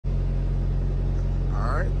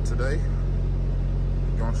Alright, today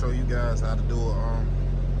I'm gonna show you guys how to do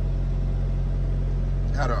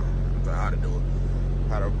how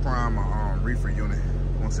to prime a reefer unit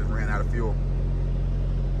once it ran out of fuel.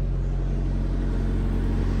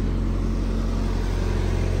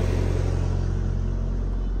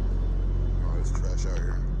 Oh, there's trash out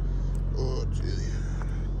here. Oh, gee.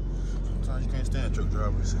 Sometimes you can't stand truck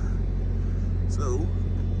drivers. So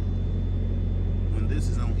when this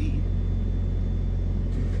is on E,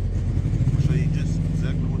 I'll show you just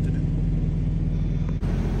exactly what to do.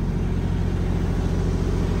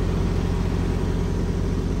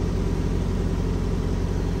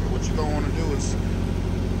 What you're gonna want to do is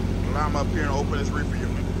climb up here and open this reefer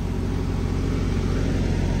unit.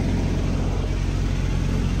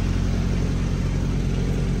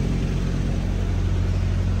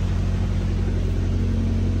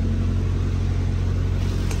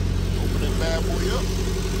 Open this bad boy up.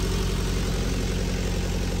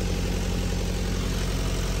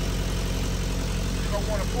 You're gonna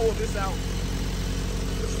want to pull this out.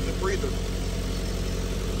 This is the breather.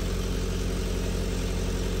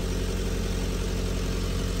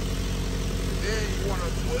 Then you want to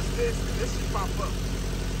twist this, and this should pop up.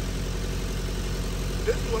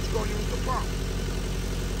 This is what you're going to use to pump.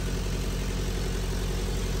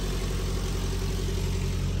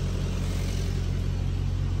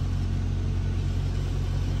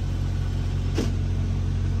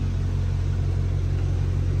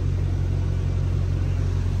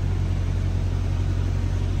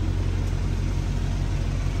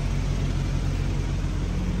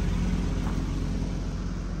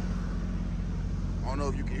 I don't know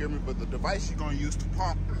if you can hear me, but the device you're going to use to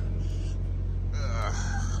pump,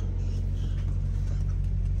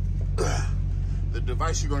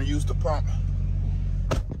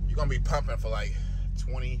 you're going to be pumping for like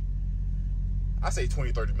 20, I say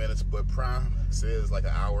 20, 30 minutes, but Prime says like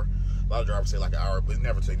an hour. A lot of drivers say like an hour, but it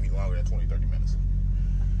never take me longer than 20, 30 minutes,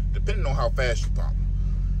 depending on how fast you pump.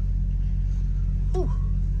 Whew.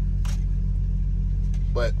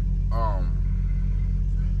 But,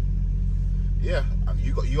 yeah,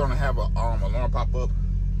 you're gonna have a alarm pop up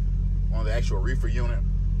on the actual reefer unit.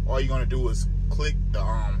 All you're gonna do is click the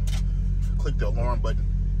alarm button,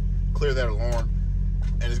 clear that alarm,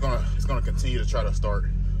 and it's gonna continue to try to start.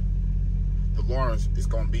 The alarm is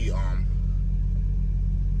gonna be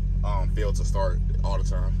failed to start all the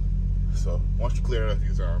time. So once you clear it a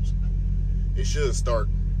few times, it should start.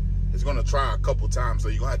 It's gonna try a couple times, so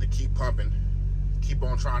you're gonna have to keep pumping, keep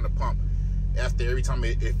on trying to pump. After every time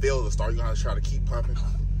it fails to start, you're gonna try to keep pumping.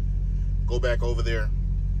 Go back over there,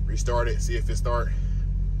 restart it, see if it start.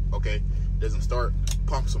 Okay, doesn't start,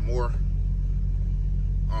 pump some more.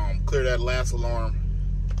 Clear that last alarm.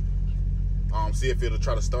 See if it'll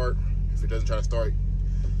try to start. If it doesn't try to start,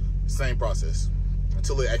 same process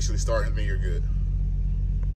until it actually starts, and then you're good.